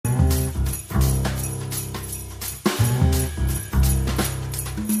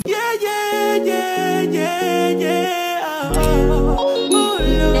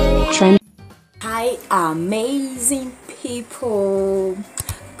Trend. Hi, amazing people.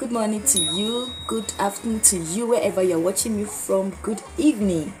 Good morning to you, good afternoon to you wherever you're watching me from, good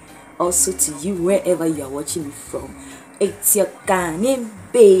evening also to you wherever you're watching me from. It's your Ghanaian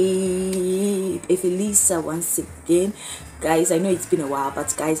babe Elisa once again. Guys, I know it's been a while,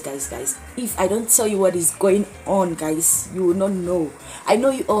 but guys, if I don't tell you what is going on, guys, you will not know. I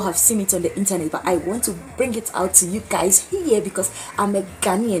know you all have seen it on the internet, but I want to bring it out to you guys here because I'm a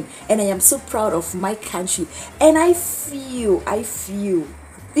Ghanaian and I am so proud of my country, and I feel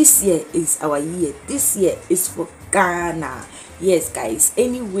this year is our year. This year is for Ghana. Yes, guys.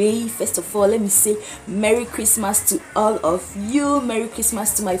 Anyway, first of all, let me say Merry Christmas to all of you. Merry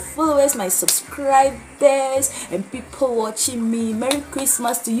Christmas to my followers, my subscribers, and people watching me. Merry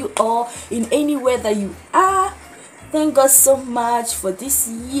Christmas to you all in anywhere that you are. Thank God so much for this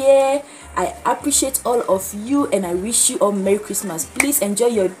year. I appreciate all of you and I wish you all Merry Christmas. Please enjoy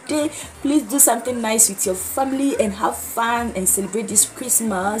your day. Please do something nice with your family and have fun and celebrate this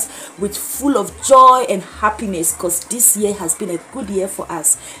Christmas with full of joy and happiness, because this year has been a good year for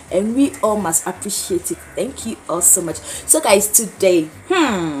us and we all must appreciate it. Thank you all so much. So guys, today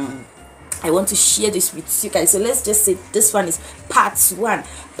I want to share this with you guys. So let's just say this one is part one.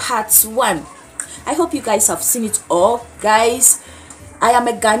 I hope you guys have seen it all. Guys, I am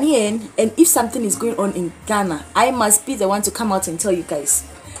a Ghanaian, and if something is going on in Ghana, I must be the one to come out and tell you guys.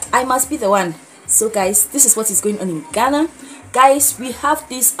 I must be the one. So guys, this is what is going on in Ghana. Guys, we have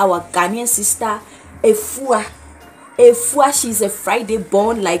this our Ghanaian sister AFUA. She's a Friday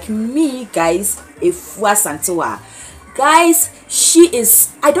born like me, guys. AFUA Asantewaa. Guys, she is,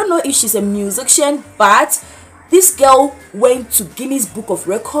 I don't know if she's a musician, but this girl went to Guinness Book of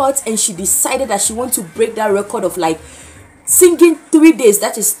Records and she decided that she wants to break that record of like singing 3 days,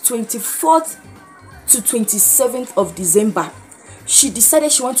 that is 24th to 27th of December. She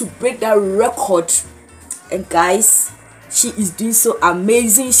decided she wants to break that record, and guys, she is doing so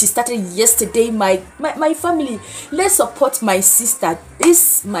amazing. She started yesterday. My family, let's support my sister.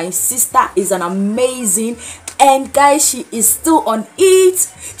 My sister is an amazing, and guys, she is still on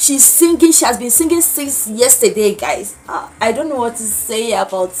it. She's singing. She has been singing since yesterday, guys. I don't know what to say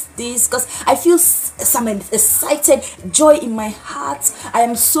about this because I feel some excited joy in my heart. I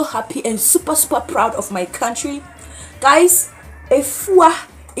am so happy and super proud of my country, guys. AFUA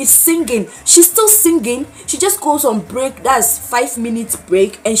is singing. She's still singing. She just goes on break. That's 5 minutes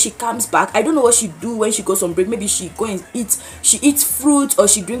break and she comes back. I don't know what she do when she goes on break. Maybe she go and eat, she eats fruit or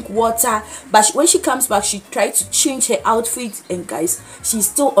she drink water, but when she comes back she tries to change her outfit, and guys, she's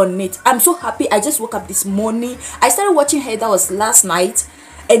still on it. I'm so happy. I just woke up this morning. I started watching her, that was last night,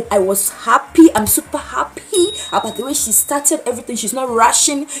 and I was happy. I'm super happy about the way she started everything. She's not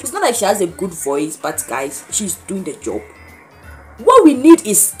rushing. It's not like she has a good voice, but guys, she's doing the job. What we need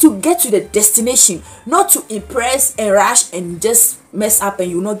is to get to the destination, not to impress and rush and just mess up and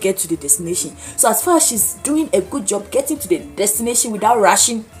you will not get to the destination. So as far as she's doing a good job getting to the destination without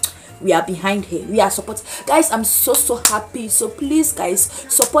rushing, we are behind her. We are support. Guys, I'm so happy. So please, guys,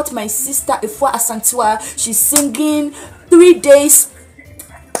 support my sister AFUA Asantewaa. She's singing 3 days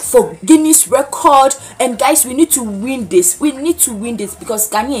for Guinness record, and guys, we need to win this. We need to win this because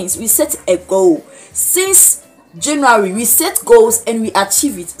Ghanaians, we set a goal since January. We set goals and we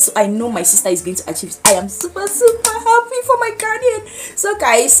achieve it. So I know my sister is going to achieve it. I am super happy for my Ghanaian. So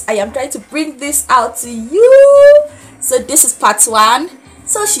guys, I am trying to bring this out to you. So this is part one.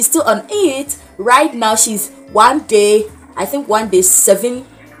 So she's still on it right now. She's 1 day, I think 1 day 7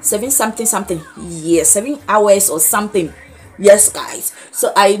 something. Yeah, 7 hours or something. Yes, guys.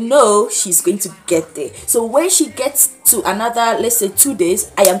 So I know she's going to get there. So when she gets to another, let's say 2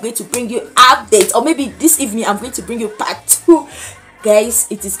 days, I am going to bring you updates, or maybe this evening I'm going to bring you part 2. Guys,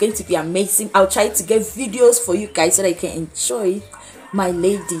 it is going to be amazing. I'll try to get videos for you guys so that you can enjoy my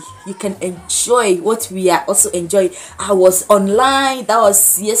lady. You can enjoy what we are also enjoying. I was online, that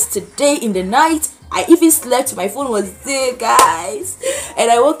was yesterday in the night. I even slept, my phone was there, guys.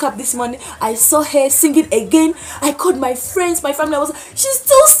 And I woke up this morning, I saw her singing again. I called my friends, my family, she's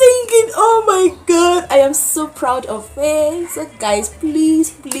still singing. Oh my god, I am so proud of her. So guys,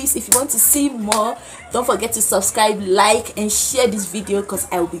 please, if you want to see more, don't forget to subscribe, like, and share this video, because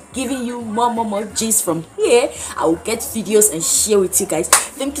I will be giving you more gist from here. I will get videos and share with you guys.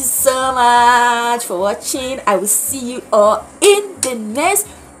 Thank you so much for watching. I will see you all in the next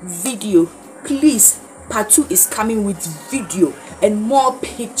video. Please, part 2 is coming with video and more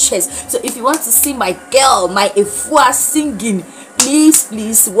pictures. So if you want to see my girl, my AFUA singing,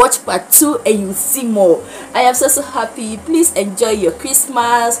 please watch part 2 and you'll see more. I am so happy. Please enjoy your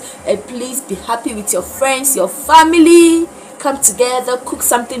Christmas and please be happy with your friends, your family. come together, cook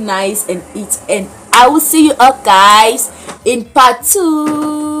something nice and eat. And I will see you all guys in part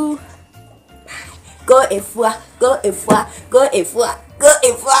 2. Go AFUA, go AFUA, go AFUA, go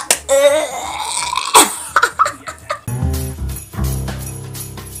AFUA.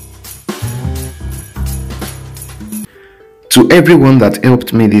 To everyone that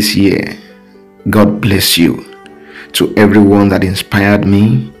helped me this year, God bless you. To everyone that inspired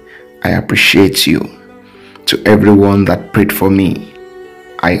me, I appreciate you. To everyone that prayed for me,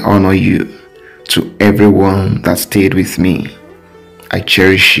 I honor you. To everyone that stayed with me, I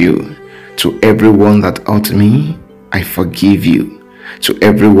cherish you. To everyone that hurt me, I forgive you. To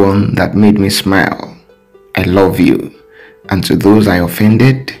everyone that made me smile, I love you. And to those I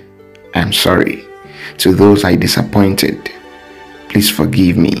offended, I'm sorry. To those I disappointed, please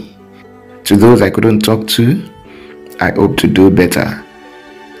forgive me. To those I couldn't talk to, I hope to do better.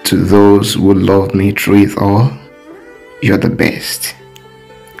 To those who loved me through it all, you're the best.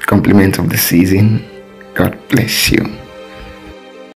 Compliment of the season. God bless you.